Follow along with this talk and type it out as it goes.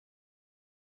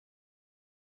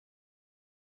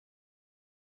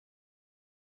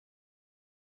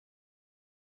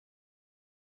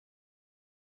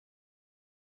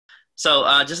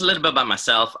Just a little bit about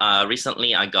myself.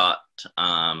 Recently, I got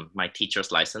my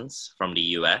teacher's license from the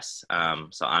US.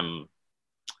 So I'm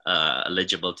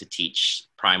eligible to teach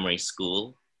primary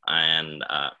school and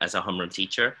as a homeroom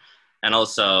teacher, and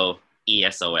also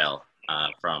ESOL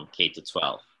from K to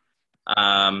 12.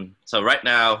 So right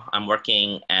now, I'm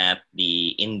working at the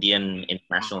Indian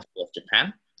International School of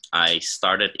Japan. I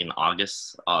started in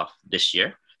August of this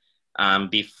year.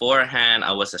 Beforehand,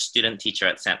 I was a student teacher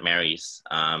at St. Mary's.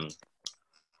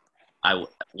 I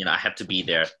had to be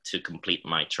there to complete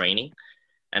my training.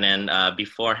 And then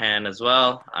beforehand as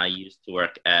well, I used to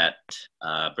work at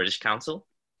British Council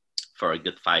for a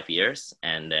good 5 years.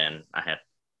 And then I had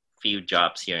a few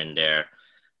jobs here and there,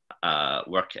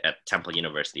 work at Temple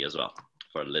University as well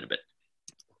for a little bit.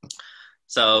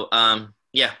 So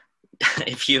yeah,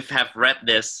 if you have read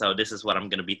this, so this is what I'm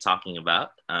gonna be talking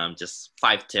about. Just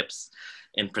 5 tips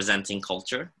in presenting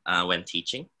culture when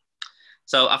teaching.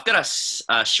 So I've got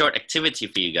a short activity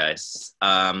for you guys.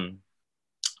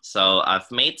 So I've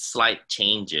made slight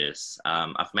changes.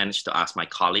 I've managed to ask my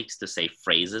colleagues to say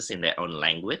phrases in their own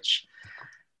language.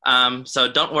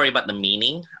 So don't worry about the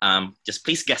meaning, just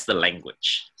please guess the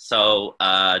language. So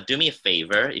do me a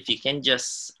favor, if you can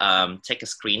just take a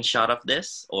screenshot of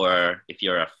this, or if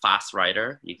you're a fast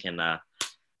writer, you can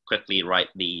quickly write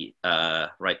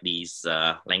these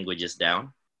languages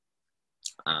down.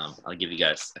 I'll give you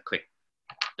guys a quick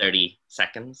 30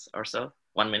 seconds or so,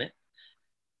 1 minute.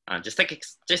 Just take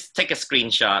a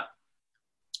screenshot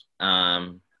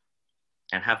and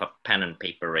have a pen and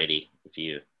paper ready if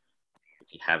you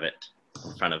have it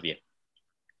in front of you.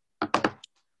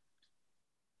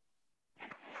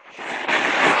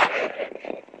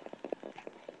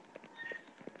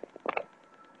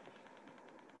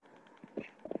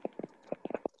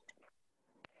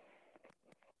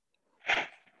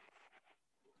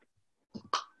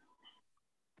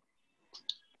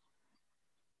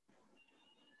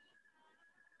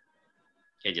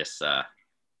 Okay, just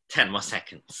 10 more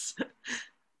seconds.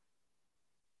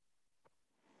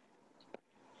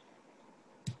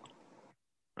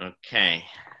 Okay,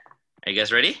 are you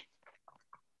guys ready?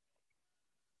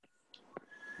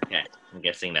 Okay, I'm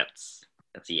guessing that's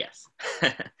a yes. All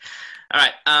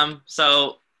right,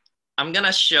 so I'm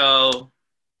gonna show,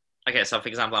 okay, so for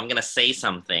example, I'm gonna say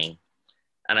something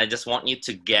and I just want you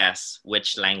to guess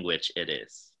which language it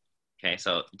is. Okay,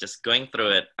 so just going through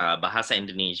it, Bahasa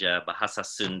Indonesia, Bahasa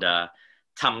Sunda,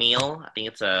 Tamil, I think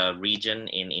it's a region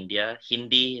in India.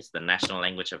 Hindi is the national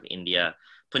language of India.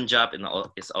 Punjab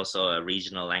is also a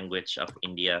regional language of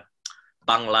India.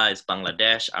 Bangla is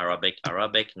Bangladesh, Arabic,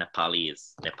 Nepali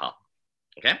is Nepal.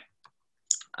 Okay?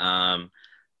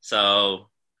 So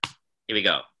here we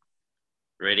go.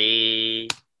 Ready?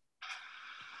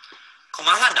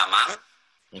 Kumaha damang?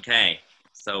 Okay,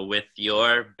 so with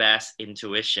your best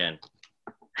intuition,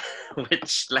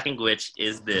 which language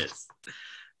is this?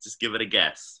 Just give it a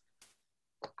guess.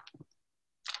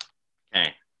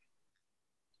 Okay.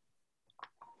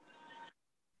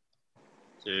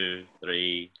 2,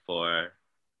 3, 4,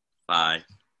 5.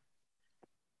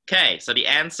 Okay, so the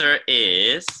answer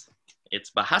is, it's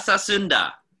Bahasa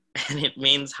Sunda, and it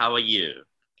means how are you?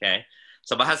 Okay,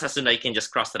 so Bahasa Sunda, you can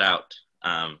just cross it out.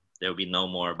 There will be no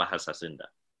more Bahasa Sunda.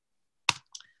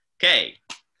 Okay,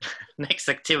 next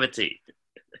activity.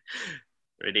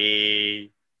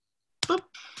 Ready? Boop.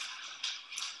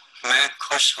 Me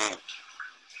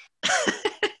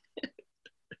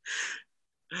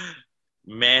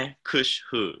kush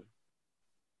hu.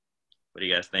 What do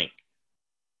you guys think?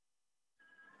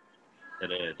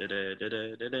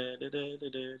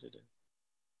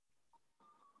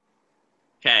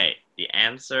 Okay, the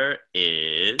answer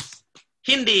is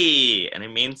Hindi, and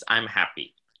it means I'm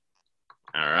happy.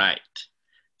 All right,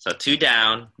 so 2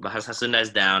 down, Bahasa Sunda is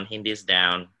down, Hindi is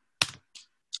down.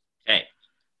 Okay,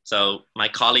 so my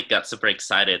colleague got super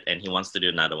excited and he wants to do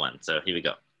another one. So here we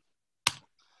go.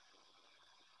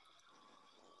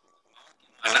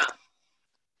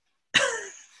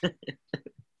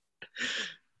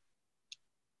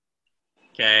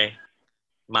 Okay,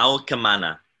 mau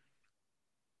kemana?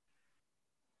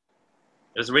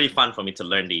 It was really fun for me to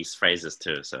learn these phrases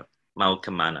too. So mau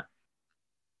kemana?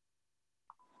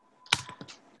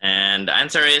 And the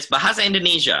answer is Bahasa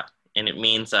Indonesia, and it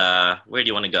means where do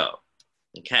you want to go?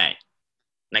 Okay,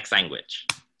 next language.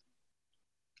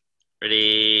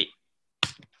 Ready?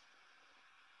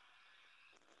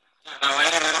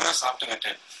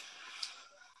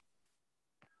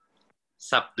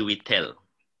 Subduitel.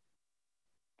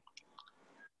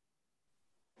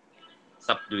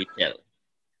 Subduitel.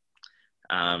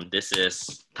 This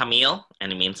is Tamil,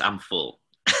 and it means I'm full.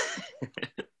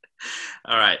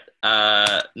 All right.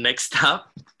 Next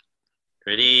up.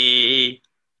 Ready?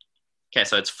 Okay,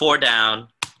 so it's 4 down.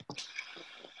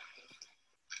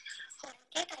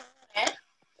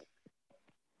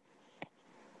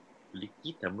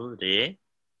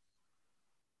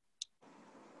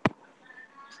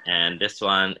 And this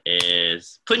one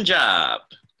is Punjab.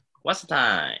 What's the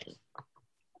time?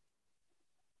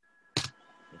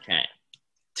 Okay,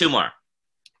 2 more.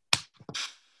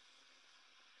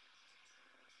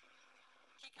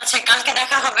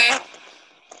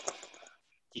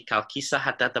 Tikal kisah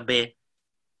hatatabe.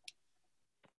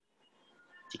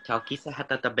 Tikal kisah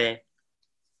hatatabe.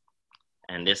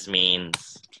 And this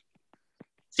means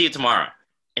see you tomorrow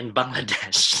in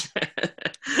Bangladesh.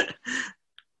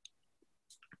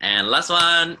 And last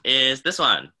one is this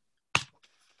one.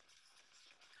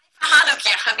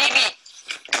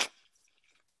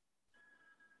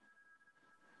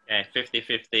 Okay,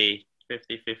 50-50,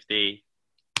 50-50.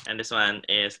 And this one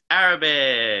is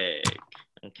Arabic.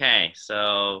 Okay,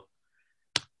 so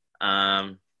how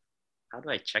do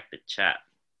I check the chat?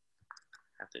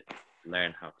 I have to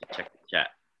learn how to check the chat.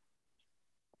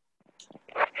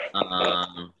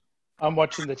 I'm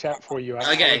watching the chat for you.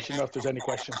 I'll let you know if there's any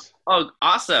questions. Oh,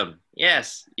 awesome.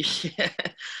 Yes.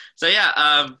 So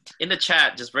yeah, in the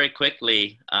chat, just very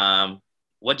quickly,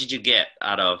 what did you get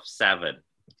out of 7?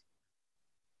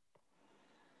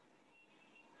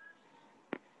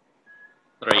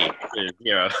 3, 2,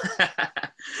 0.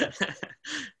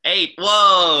 8.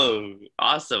 Whoa.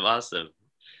 Awesome. Awesome.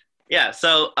 Yeah.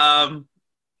 So,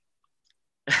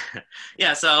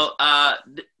 yeah. So,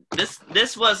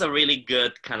 this was a really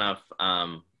good kind of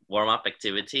warm-up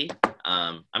activity.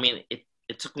 I mean,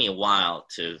 it took me a while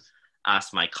to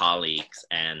ask my colleagues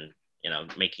and,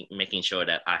 making sure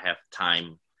that I have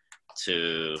time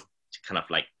to kind of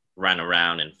like run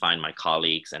around and find my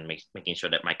colleagues and making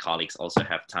sure that my colleagues also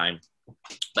have time.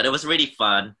 But it was really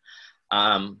fun.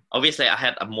 Obviously, I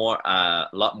had a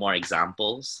lot more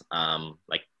examples,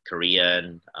 like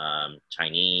Korean,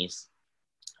 Chinese,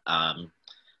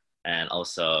 and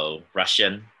also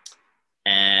Russian.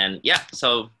 And yeah,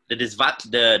 so the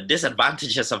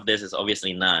disadvantages of this is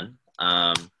obviously none.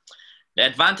 The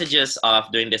advantages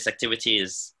of doing this activity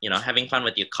is, having fun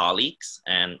with your colleagues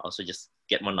and also just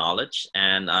get more knowledge.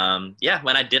 And yeah,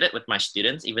 when I did it with my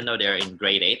students, even though they're in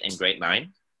grade 8 and grade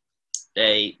 9,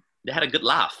 they had a good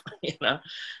laugh, They're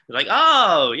like,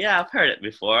 oh yeah, I've heard it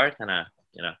before, kind of,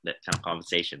 that kind of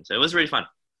conversation. So it was really fun.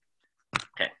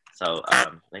 Okay, so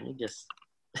let me just,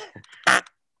 I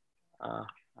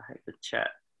have to chat.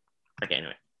 Okay,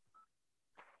 anyway.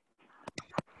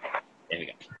 There we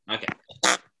go. Okay.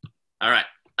 All right.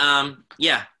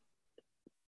 Yeah.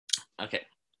 Okay.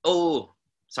 Oh,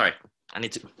 sorry. I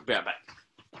need to grab back.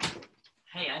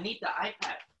 Hey, I need the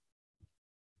iPad.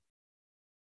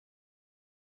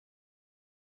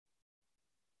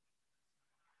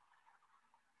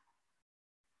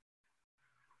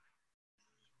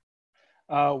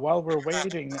 While we're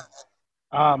waiting,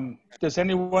 does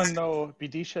anyone know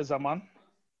Bidisha Zaman?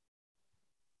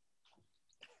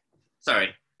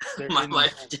 Sorry, my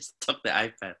wife just took the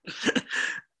iPad.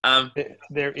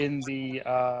 They're in the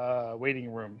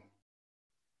waiting room.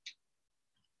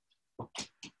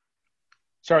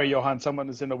 Sorry, Johan, someone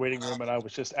is in the waiting room, and I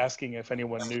was just asking if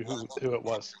anyone knew who it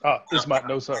was. Oh, Ismat,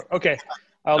 no, sir. Okay,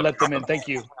 I'll let them in. Thank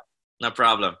you. No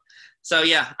problem. So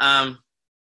yeah,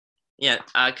 yeah,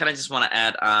 I kind of just want to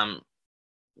add,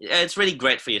 it's really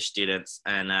great for your students,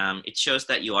 and it shows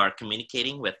that you are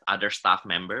communicating with other staff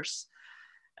members.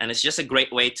 And it's just a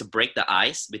great way to break the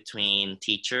ice between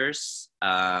teachers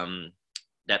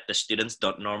that the students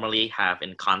don't normally have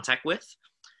in contact with.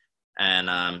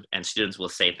 And students will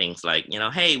say things like,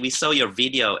 hey, we saw your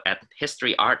video at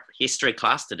history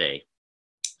class today.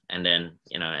 And then,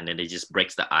 and then it just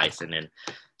breaks the ice, and then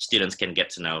students can get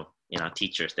to know,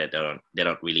 teachers that they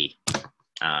don't really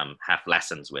have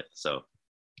lessons with. So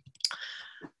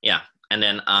yeah. And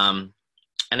then,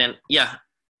 yeah,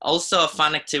 also a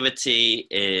fun activity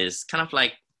is kind of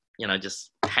like,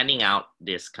 just handing out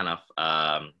this kind of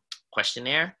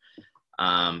questionnaire.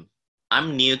 I'm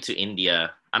new to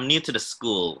India. I'm new to the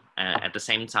school. At the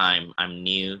same time, I'm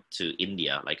new to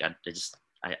India. Like I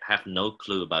have no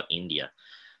clue about India.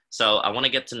 So I want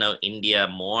to get to know India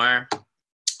more.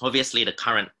 Obviously, the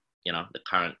current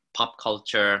pop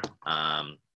culture.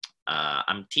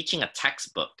 I'm teaching a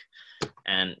textbook,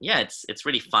 and yeah, it's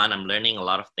really fun. I'm learning a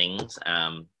lot of things.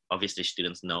 Obviously,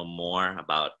 students know more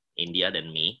about India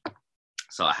than me,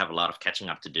 so I have a lot of catching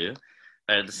up to do.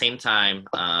 But at the same time,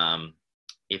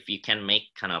 if you can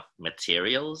make kind of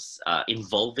materials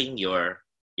involving your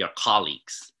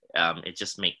colleagues, it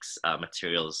just makes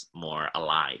materials more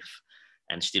alive.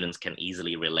 and students can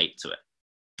easily relate to it.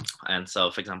 And so,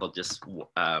 for example, just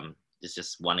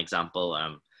one example.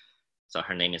 So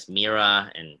her name is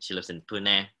Mira, and she lives in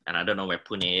Pune, and I don't know where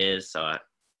Pune is. So,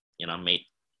 made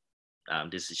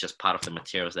this is just part of the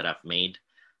materials that I've made.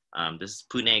 This is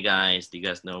Pune, guys. Do you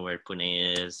guys know where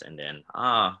Pune is? And then,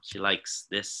 she likes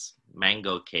this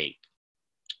mango cake,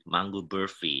 mango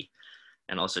burfi,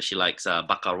 and also she likes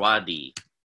bakarwadi.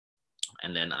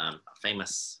 And then a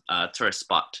famous tourist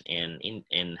spot in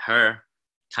her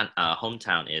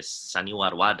hometown is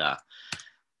Saniwarwada.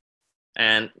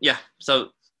 And yeah, so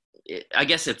I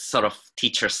guess it's sort of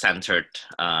teacher-centered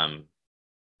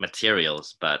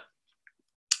materials, but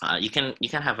you can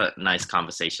have a nice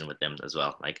conversation with them as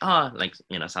well. Like,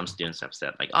 some students have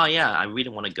said like, oh yeah, I really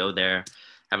want to go there,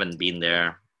 haven't been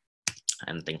there,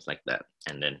 and things like that.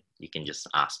 And then you can just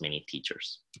ask many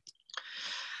teachers.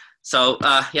 So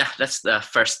yeah, that's the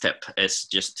first tip, is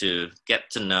just to get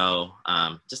to know,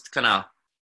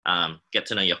 get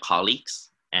to know your colleagues,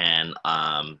 and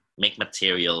make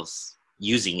materials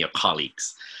using your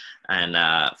colleagues. And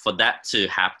for that to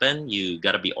happen, you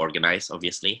got to be organized,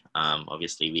 obviously.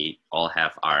 Obviously, we all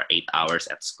have our 8 hours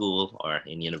at school or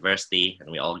in university,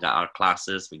 and we all got our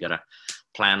classes. We got to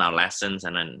plan our lessons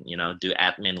and then, do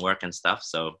admin work and stuff.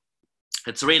 So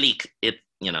it's really,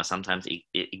 sometimes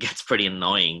it gets pretty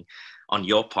annoying on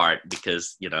your part,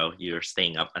 because, you're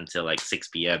staying up until like 6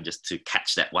 p.m. just to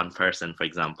catch that one person, for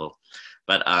example.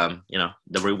 But,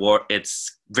 the reward,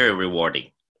 it's very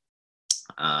rewarding.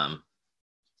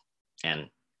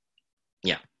 And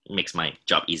yeah, it makes my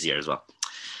job easier as well.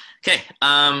 Okay,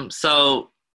 so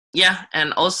yeah,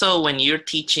 and also when you're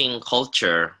teaching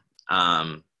culture,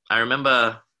 I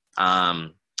remember I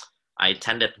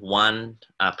attended one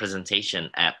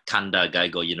presentation at Kanda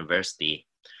Gaigo University,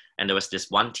 and there was this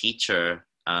one teacher,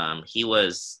 he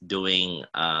was doing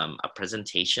a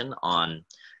presentation on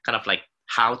kind of like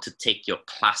how to take your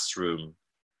classroom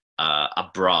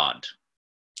abroad.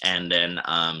 And then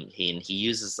he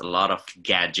uses a lot of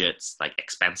gadgets, like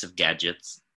expensive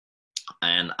gadgets,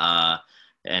 and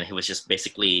he was just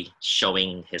basically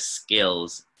showing his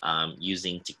skills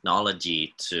using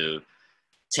technology to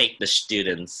take the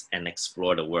students and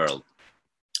explore the world.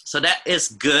 So that is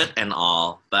good and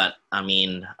all, but I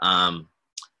mean,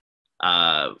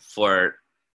 for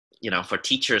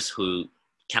teachers who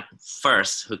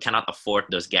cannot afford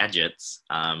those gadgets,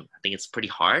 I think it's pretty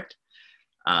hard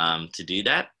to do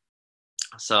that.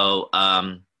 So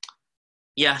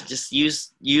yeah, just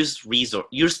use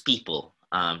people.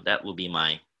 That will be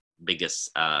my biggest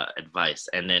advice.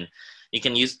 And then you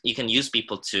can use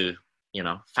people to,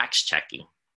 fact checking.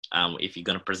 If you're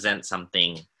going to present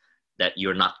something that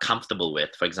you're not comfortable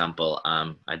with, for example,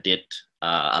 I did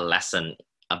a lesson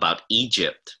about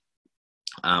Egypt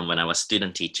when I was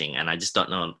student teaching, and I just don't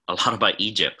know a lot about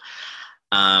Egypt.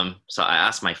 So I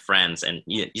asked my friends, and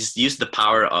you just use the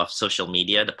power of social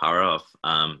media, the power of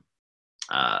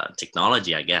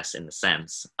technology, I guess, in a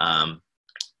sense.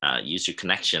 Use your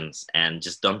connections, and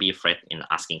just don't be afraid in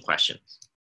asking questions.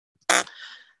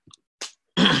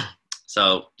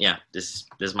 So yeah, this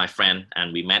is my friend,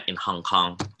 and we met in Hong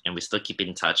Kong, and we still keep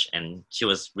in touch, and she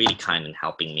was really kind in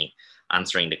helping me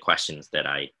answering the questions that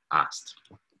I asked.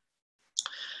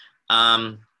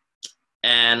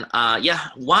 Yeah,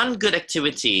 one good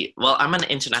activity, well, I'm an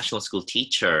international school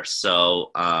teacher,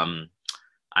 so I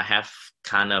have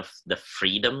kind of the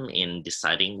freedom in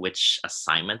deciding which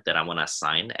assignment that I want to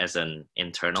assign as an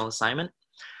internal assignment.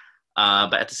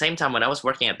 But at the same time, when I was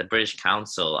working at the British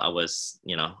Council, I was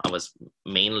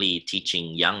mainly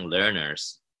teaching young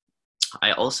learners.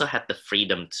 I also had the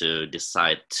freedom to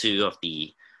decide two of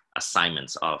the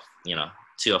assignments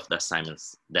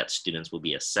that students will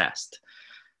be assessed.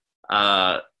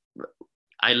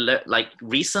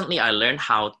 Recently I learned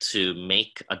how to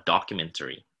make a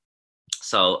documentary.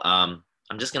 So I'm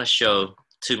just gonna show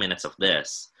 2 minutes of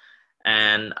this.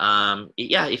 And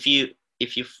yeah, if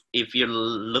you're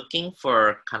looking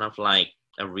for kind of like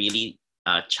a really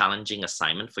challenging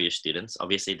assignment for your students,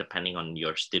 obviously depending on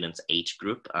your students' age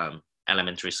group,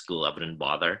 elementary school, I wouldn't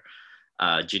bother.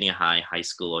 Junior high, high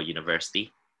school, or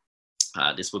university,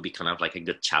 this would be kind of like a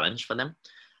good challenge for them.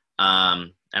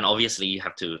 And obviously you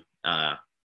have to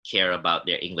care about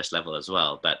their English level as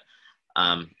well. But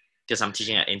because I'm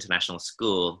teaching at international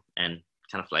school, and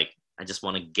kind of like, I just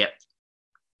want to get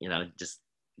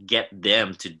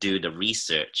them to do the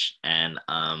research and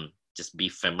just be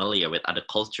familiar with other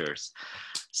cultures.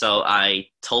 So I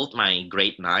told my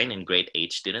grade 9 and grade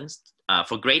 8 students,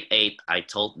 for grade 8, I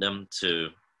told them to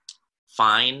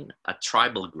find a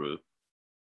tribal group,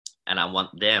 and I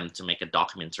want them to make a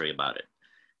documentary about it.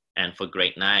 And for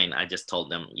grade 9, I just told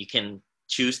them, you can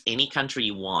choose any country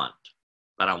you want,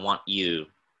 but I want you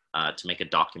to make a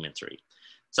documentary.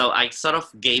 So I sort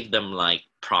of gave them like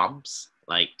prompts,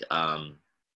 like,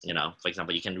 you know, for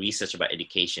example, you can research about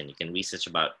education. You can research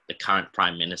about the current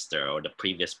prime minister or the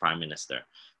previous prime minister.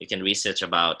 You can research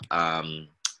about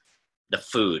the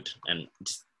food and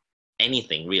just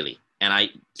anything really. And I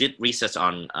did research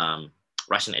on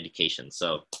Russian education.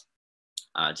 So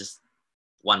just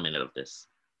 1 minute of this.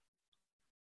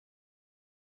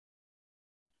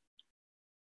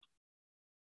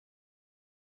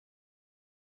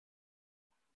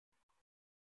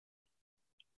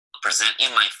 Present you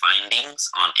my findings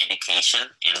on education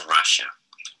in Russia.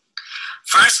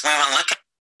 First, we will look at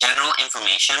general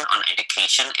information on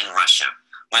education in Russia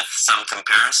with some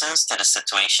comparisons to the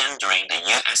situation during the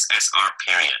USSR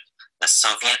period, the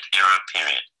Soviet era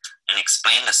period, and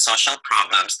explain the social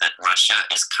problems that Russia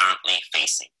is currently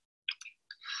facing.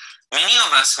 Many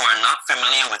of us who are not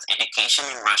familiar with education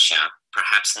in Russia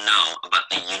perhaps know about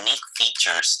the unique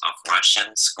features of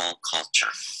Russian school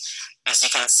culture. As you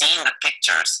can see in the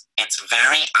pictures, it's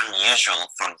very unusual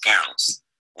for girls.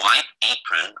 White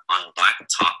apron on black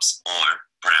tops or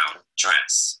brown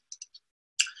dress.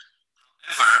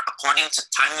 However, according to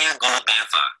Tanya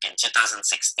Golubeva in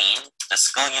 2016, the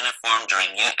school uniform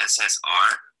during USSR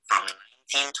from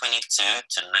 1922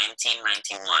 to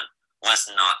 1991 was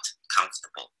not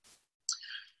comfortable.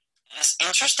 It is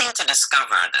interesting to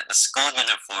discover that the school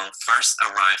uniform first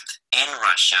arrived in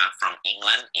Russia from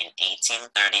England in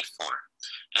 1834.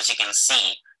 As you can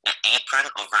see, the apron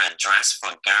over a dress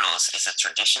for girls is a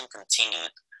tradition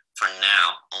continued for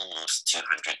now almost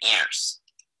 200 years.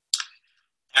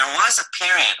 There was a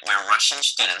period where Russian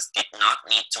students did not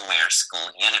need to wear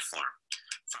school uniform,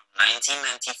 from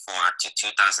 1994 to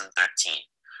 2013.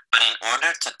 But in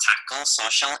order to tackle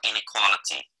social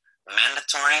inequality,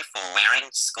 mandatory for wearing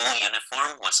school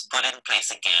uniform was put in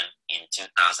place again in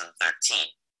 2013.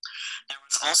 There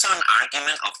was also an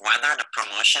argument of whether the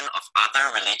promotion of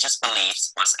other religious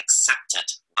beliefs was accepted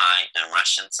by the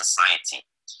Russian society,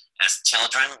 as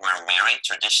children were wearing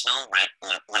traditional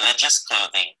religious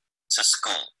clothing to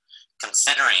school,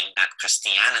 considering that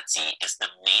Christianity is the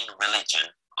main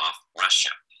religion of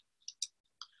Russia.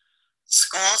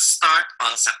 Schools start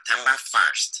on September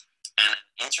 1st, and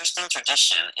an interesting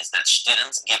tradition is that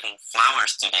students giving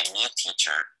flowers to their new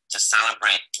teacher to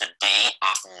celebrate the Day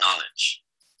of Knowledge.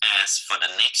 As for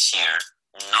the next year,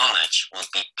 knowledge will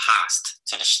be passed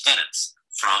to the students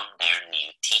from their new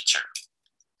teacher.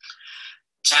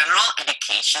 General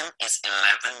education is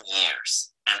 11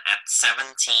 years, and at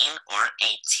 17 or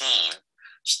 18,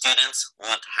 students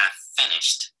would have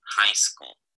finished high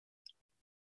school.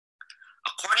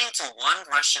 According to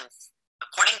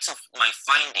my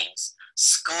findings,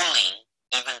 schooling,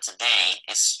 even today,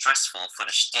 is stressful for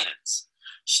the students.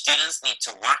 Students need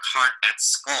to work hard at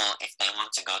school if they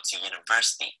want to go to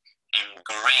university, and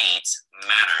grades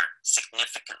matter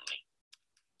significantly.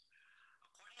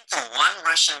 According to one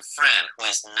Russian friend who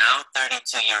is now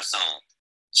 32 years old,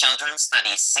 children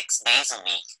study 6 days a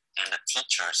week and the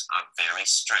teachers are very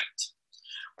strict.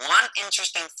 One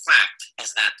interesting fact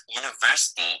is that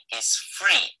university is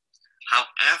free.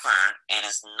 However, it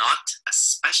is not a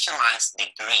specialized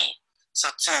degree. So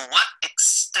to what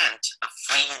extent a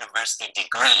free university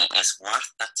degree is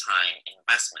worth the time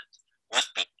investment would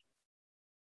be.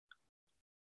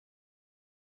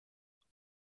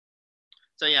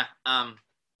 So yeah,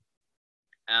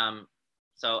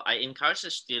 so I encourage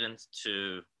the students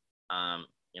to,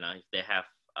 you know, if they have,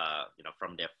 you know,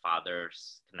 from their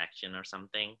father's connection or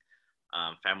something,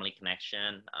 family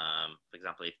connection, for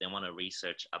example, if they want to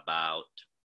research about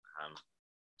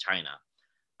China,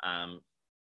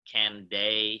 can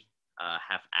they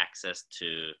have access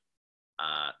to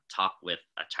talk with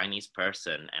a Chinese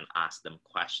person and ask them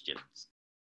questions?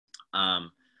 I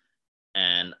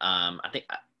think,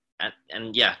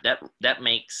 and yeah, that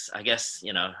makes, I guess,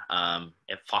 you know,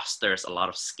 it fosters a lot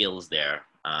of skills there.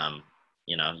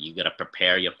 You know, you got to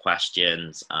prepare your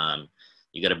questions.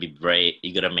 You got to be brave.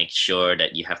 You got to make sure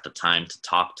that you have the time to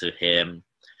talk to him.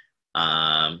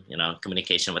 You know,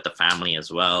 communication with the family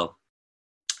as well.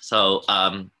 So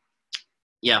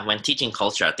yeah, when teaching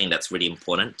culture, I think that's really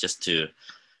important, just to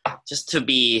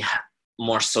be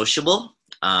more sociable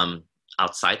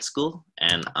outside school.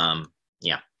 And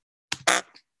yeah.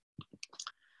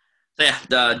 So yeah,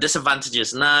 the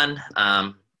disadvantages, none.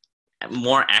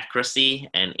 More accuracy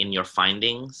and in your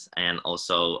findings, and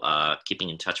also keeping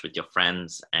in touch with your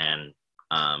friends, and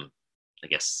I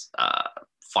guess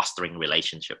fostering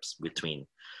relationships between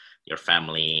your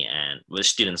family and with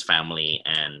students' family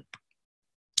and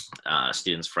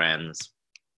students' friends,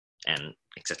 and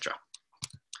etc.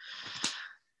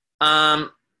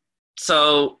 Um,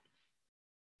 so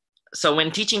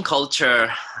when teaching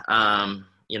culture,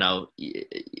 you know,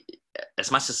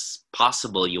 as much as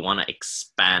possible, you want to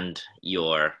expand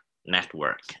your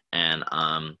network. And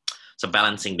so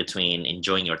balancing between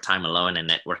enjoying your time alone and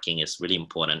networking is really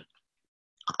important.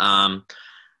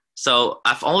 So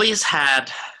I've always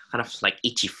had kind of like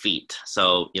itchy feet.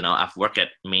 So, you know, I've worked at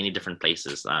many different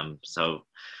places. So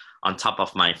on top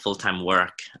of my full-time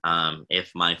work,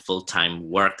 if my full-time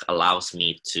work allows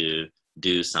me to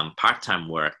do some part-time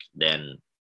work, then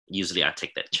usually I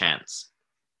take that chance.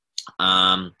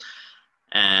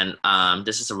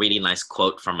 This is a really nice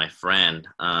quote from my friend.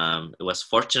 It was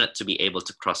fortunate to be able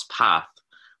to cross paths.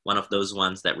 One of those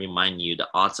ones that remind you the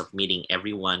odds of meeting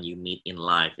everyone you meet in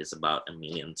life is about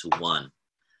 1,000,000 to 1.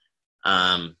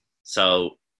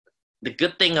 So the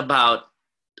good thing about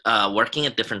working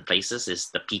at different places is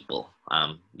the people.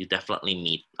 You definitely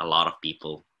meet a lot of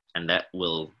people, and that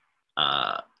will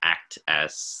act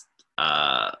as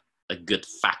a good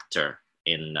factor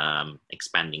in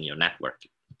expanding your network.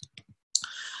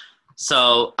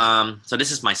 So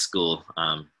this is my school.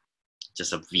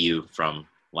 Just a view from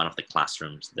one of the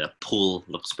classrooms. The pool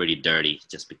looks pretty dirty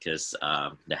just because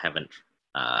they haven't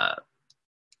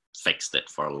fixed it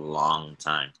for a long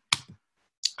time.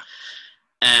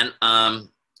 And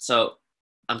so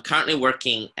I'm currently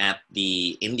working at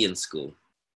the Indian school.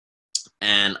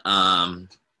 And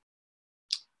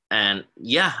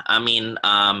yeah, I mean,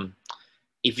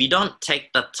 if you don't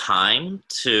take the time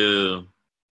to,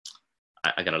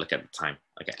 I gotta look at the time.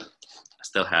 Okay, I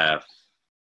still have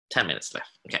 10 minutes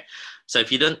left. Okay, so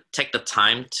if you don't take the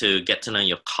time to get to know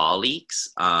your colleagues,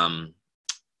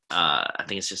 I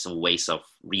think it's just a waste of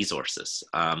resources.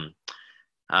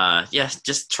 Yeah,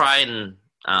 just try and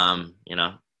you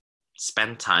know,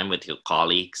 spend time with your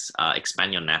colleagues,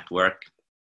 expand your network,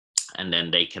 and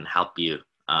then they can help you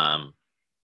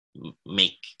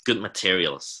make good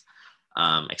materials,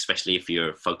 especially if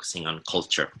you're focusing on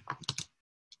culture.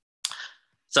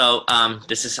 So I'm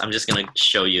just gonna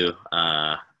show you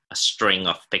a string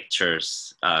of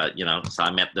pictures. You know, so I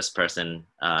met this person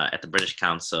at the British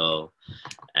Council,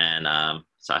 and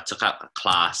so I took up a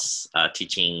class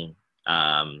teaching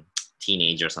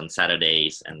teenagers on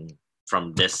Saturdays, and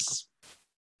from this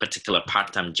particular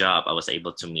part-time job, I was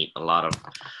able to meet a lot of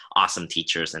awesome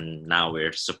teachers, and now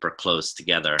we're super close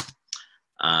together.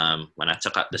 When I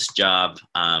took up this job,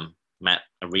 met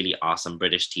a really awesome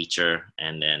British teacher,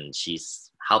 and then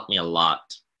she's helped me a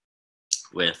lot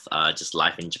with just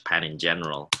life in Japan in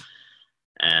general.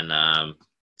 And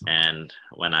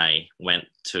when I went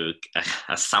to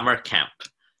a summer camp,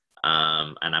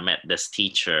 and I met this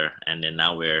teacher, and then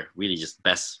now we're really just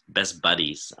best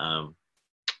buddies.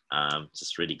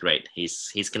 Just really great.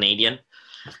 He's Canadian,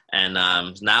 and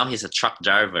now he's a truck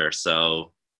driver.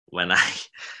 So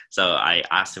I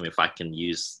asked him if I can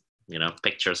use, you know,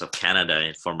 pictures of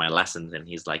Canada for my lessons, and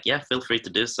he's like, yeah, feel free to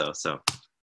do so. So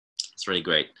it's really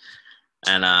great.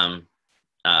 And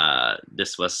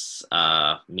this was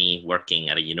me working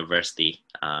at a university,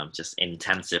 just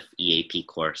intensive EAP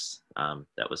course.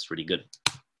 That was really good.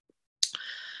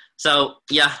 So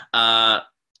yeah,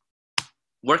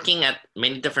 working at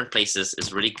many different places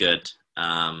is really good.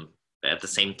 At the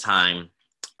same time,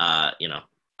 you know,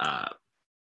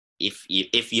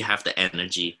 if you have the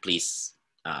energy, please,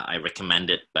 I recommend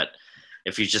it. But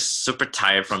if you're just super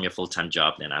tired from your full-time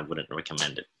job, then I wouldn't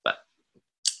recommend it. But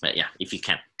yeah, if you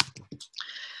can.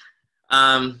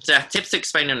 So yeah, tips to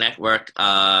expand your network.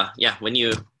 Yeah,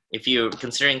 if you're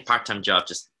considering part-time job,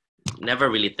 just never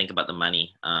really think about the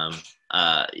money.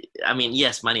 I mean,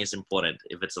 yes, money is important.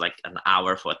 If it's like an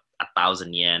hour for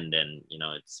 1,000 yen, then, you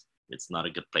know, it's not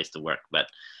a good place to work. But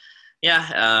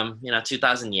yeah, you know,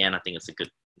 2,000 yen, I think it's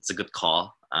a good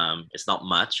call. It's not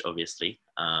much, obviously.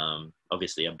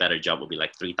 Obviously, a better job would be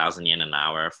like 3,000 yen an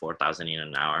hour, 4,000 yen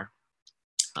an hour.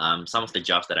 Some of the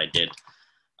jobs that I did,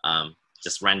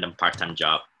 just random part-time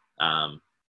job,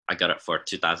 I got it for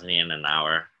 2,000 yen an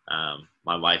hour.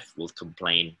 My wife will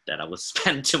complain that I will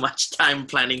spend too much time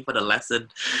planning for the lesson,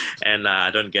 and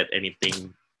I don't get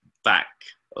anything back,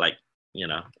 like, you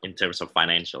know, in terms of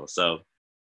financial. So,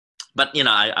 but, you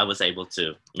know, I was able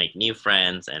to make new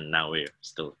friends, and now we're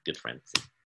still good friends.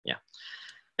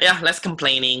 Yeah, less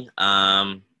complaining.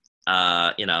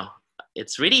 You know,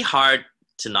 it's really hard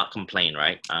to not complain,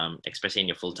 right? Especially in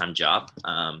your full-time job.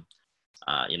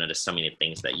 You know, there's so many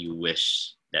things that you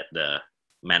wish that the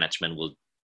management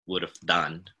would have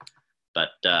done, but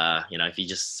you know, if you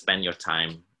just spend your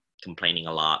time complaining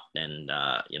a lot, then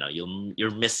you know,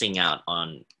 you're missing out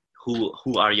on who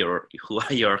are your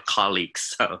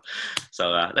colleagues. So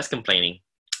less complaining.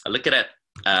 Look at it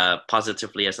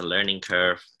positively as a learning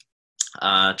curve.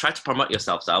 Try to promote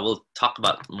yourself. So I will talk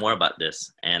about more about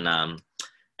this, and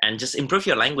just improve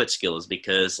your language skills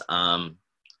because, I'm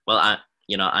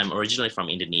originally from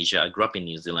Indonesia. I grew up in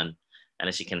New Zealand, and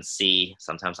as you can see,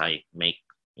 sometimes I make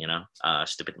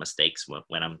stupid mistakes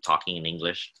when I'm talking in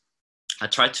English. I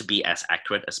try to be as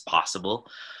accurate as possible,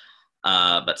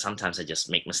 but sometimes I just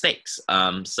make mistakes.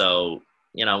 So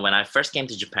when I first came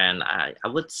to Japan, I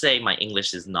would say my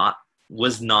English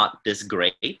was not this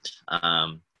great.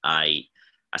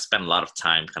 I spent a lot of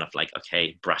time kind of like,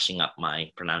 okay, brushing up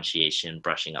my pronunciation,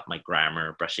 brushing up my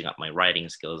grammar, brushing up my writing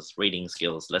skills, reading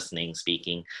skills, listening,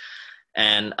 speaking.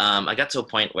 And I got to a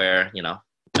point where,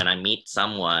 when I meet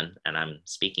someone and I'm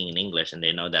speaking in English and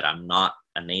they know that I'm not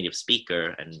a native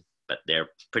speaker, but they're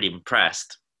pretty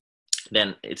impressed,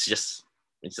 then it's just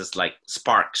like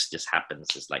sparks just happens.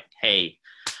 It's like, hey,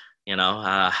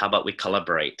 how about we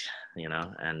collaborate,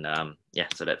 and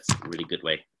so that's a really good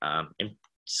way.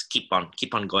 Just keep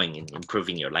on going and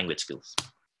improving your language skills.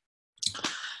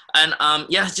 And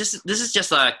this is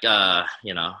just like a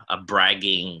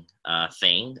bragging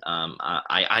thing.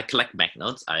 I collect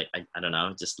banknotes. I don't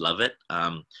know, just love it.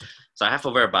 So I have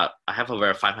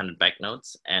over 500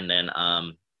 banknotes, and then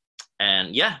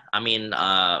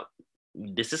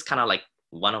this is kind of like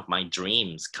one of my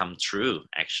dreams come true,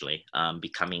 actually,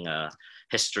 becoming a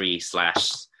history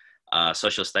 /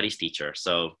 social studies teacher.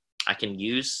 So I can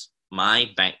use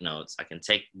my banknotes. I can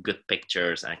take good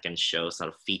pictures. I can show sort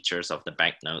of features of the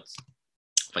banknotes.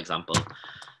 For example,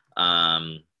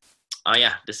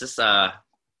 this is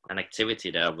an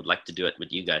activity that I would like to do it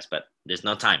with you guys, but there's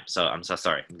no time. So I'm so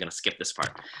sorry. I'm gonna skip this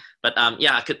part. But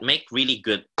I could make really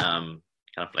good kind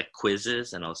of like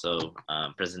quizzes and also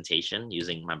presentation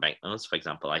using my banknotes. For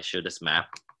example, I show this map,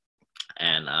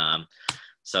 and I'll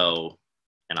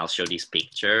show these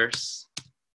pictures,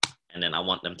 and then I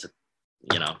want them to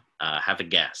have a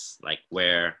guess, like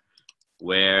where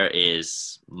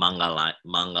is Mangalyan,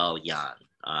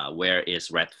 where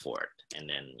is Red Fort, and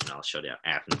then I'll show their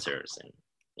answers, and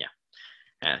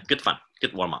good fun,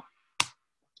 good warm up.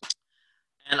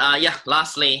 And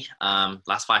lastly,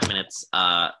 last 5 minutes.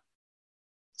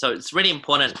 So it's really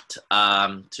important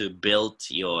to build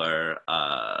your,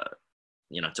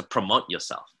 to promote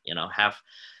yourself.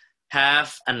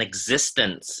 Have an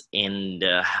existence in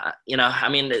the,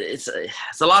 it's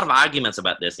a lot of arguments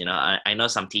about this. I know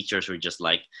some teachers who are just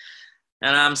like,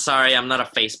 and I'm sorry, I'm not a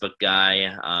Facebook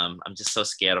guy. I'm just so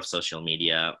scared of social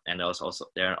media. And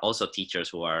there are also teachers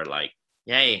who are like,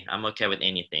 hey, I'm okay with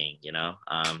anything,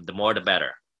 the more the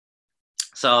better.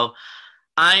 So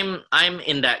I'm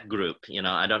in that group.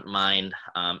 I don't mind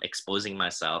exposing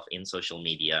myself in social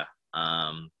media.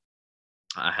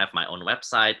 I have my own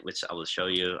website, which I will show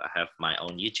you. I have my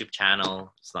own YouTube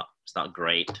channel. It's not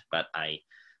great, but I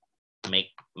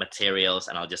make materials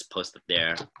and I'll just post it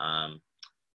there.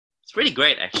 It's really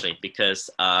great, actually, because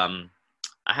I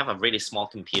have a really small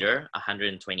computer,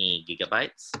 120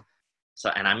 gigabytes. So,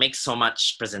 and I make so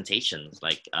much presentations,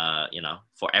 like,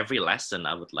 for every lesson,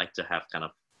 I would like to have kind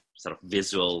of sort of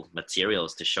visual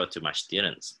materials to show to my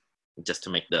students, just to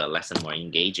make the lesson more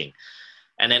engaging.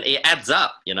 And then it adds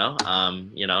up,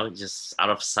 just out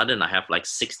of sudden I have like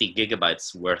 60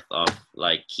 gigabytes worth of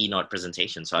like keynote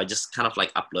presentation. So I just kind of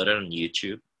like upload it on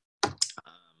YouTube.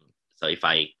 So if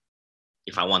I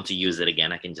want to use it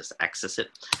again, I can just access it,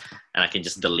 and I can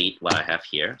just delete what I have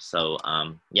here. So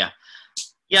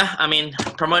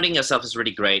promoting yourself is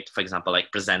really great. For example,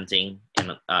 like presenting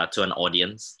to an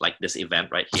audience, like this event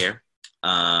right here.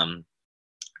 And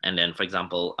then, for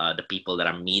example, the people that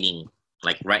I'm meeting,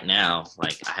 like right now,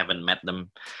 like I haven't met them,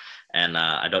 and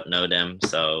I don't know them.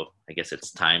 So I guess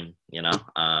it's time,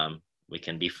 we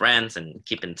can be friends and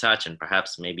keep in touch, and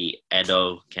perhaps maybe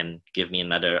Edo can give me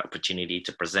another opportunity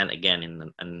to present again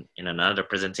in another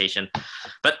presentation.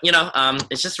 But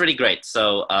it's just really great.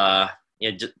 So I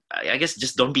guess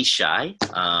just don't be shy.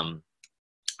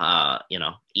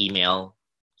 Email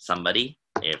somebody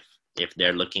if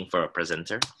they're looking for a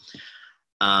presenter.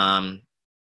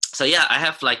 So I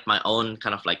have like my own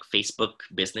kind of like Facebook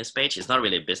business page. It's not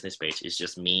really a business page. It's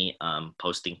just me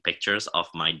posting pictures of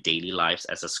my daily lives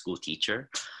as a school teacher.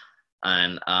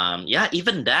 And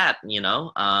even that,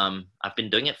 I've been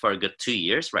doing it for a good 2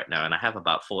 years right now, and I have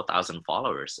about 4,000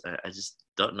 followers. I just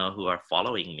don't know who are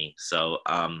following me. So,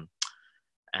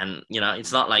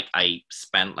 it's not like I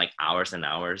spend like hours and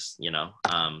hours,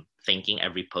 thinking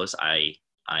every post I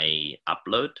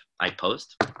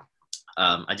post.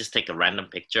 I just take a random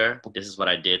picture. This is what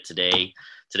I did today.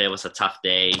 Today was a tough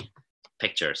day.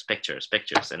 pictures.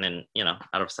 And then, you know,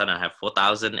 out of a sudden I have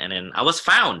 4,000. And then I was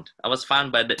found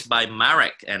by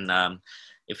Marek. And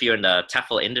if you're in the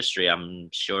TEFL industry, I'm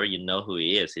sure you know who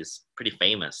he is. He's pretty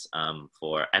famous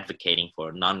for advocating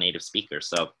for non-native speakers.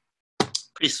 So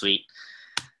pretty sweet.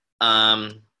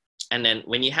 And then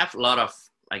when you have a lot of,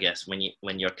 I guess,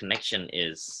 when your connection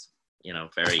is, you know,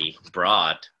 very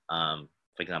broad,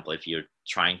 for example, if you're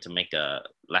trying to make a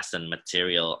lesson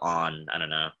material on, I don't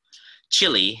know,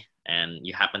 Chile, and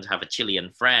you happen to have a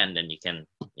Chilean friend, and you can,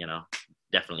 you know,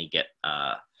 definitely get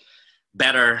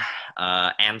better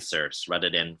answers rather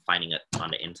than finding it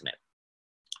on the internet.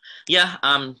 Yeah,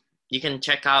 you can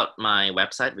check out my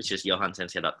website, which is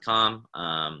johansensei.com.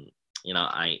 You know,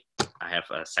 I have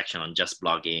a section on just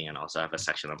blogging, and also have a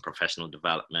section on professional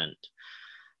development.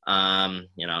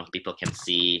 You know, people can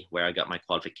see where I got my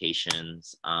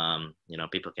qualifications. You know,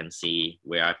 people can see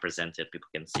where I presented. People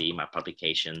can see my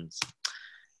publications.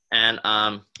 And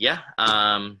yeah,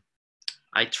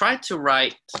 I tried to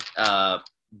write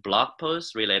blog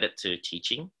posts related to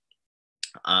teaching,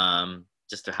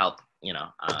 just to help, you know,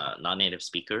 non-native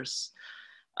speakers.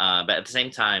 But at the same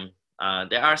time,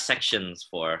 there are sections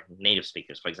for native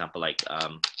speakers. For example, like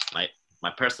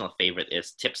my personal favorite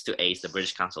is Tips to Ace the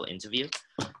British Council Interview.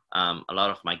 A lot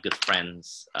of my good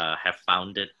friends have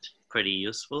found it pretty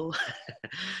useful.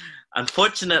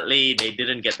 Unfortunately, they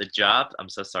didn't get the job. I'm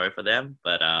so sorry for them.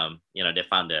 But, you know, they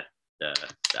found the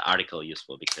article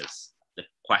useful because the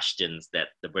questions that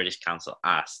the British Council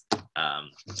asked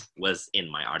was in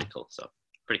my article. So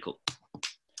pretty cool.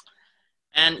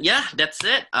 And yeah, that's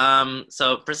it.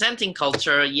 So presenting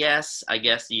culture, yes, I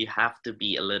guess you have to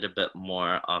be a little bit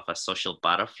more of a social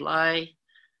butterfly.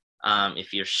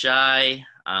 If you're shy,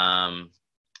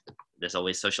 there's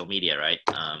always social media, right?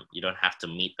 You don't have to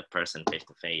meet the person face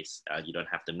to face. You don't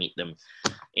have to meet them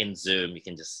in Zoom. You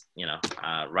can just, you know,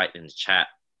 write in the chat.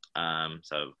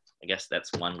 So I guess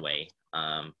that's one way.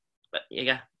 But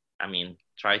yeah, I mean,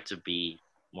 try to be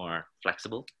more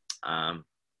flexible.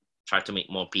 Try to meet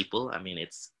more people. I mean,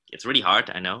 it's really hard,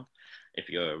 I know, if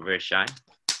you're very shy.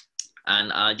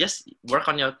 And just work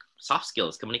on your soft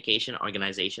skills, communication,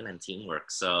 organization, and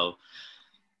teamwork. So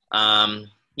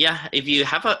yeah, if you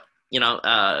have a, you know,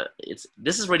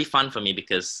 this is really fun for me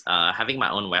because having my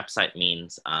own website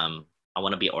means I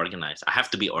want to be organized. I have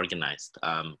to be organized.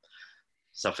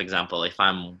 So for example, if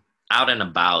I'm out and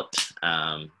about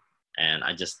and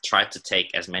I just try to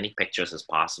take as many pictures as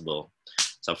possible.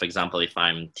 So for example, if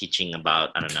I'm teaching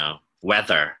about, I don't know,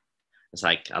 weather, it's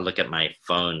like I look at my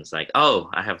phone, it's like, oh,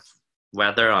 I have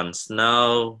weather on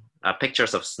snow,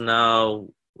 pictures of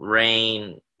snow,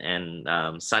 rain,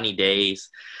 and sunny days,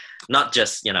 not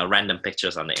just, you know, random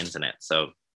pictures on the internet.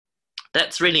 So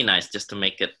that's really nice, just to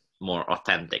make it more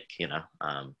authentic, you know,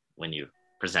 when you're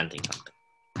presenting something.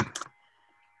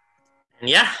 And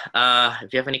yeah,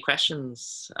 if you have any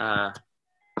questions, I'm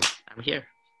here.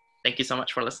 Thank you so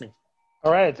much for listening.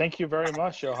 All right. Thank you very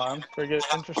much, Johan. Very good,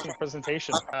 interesting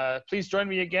presentation. Please join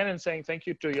me again in saying thank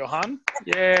you to Johan.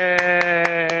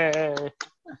 Yay!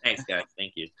 Thanks, guys.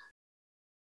 Thank you.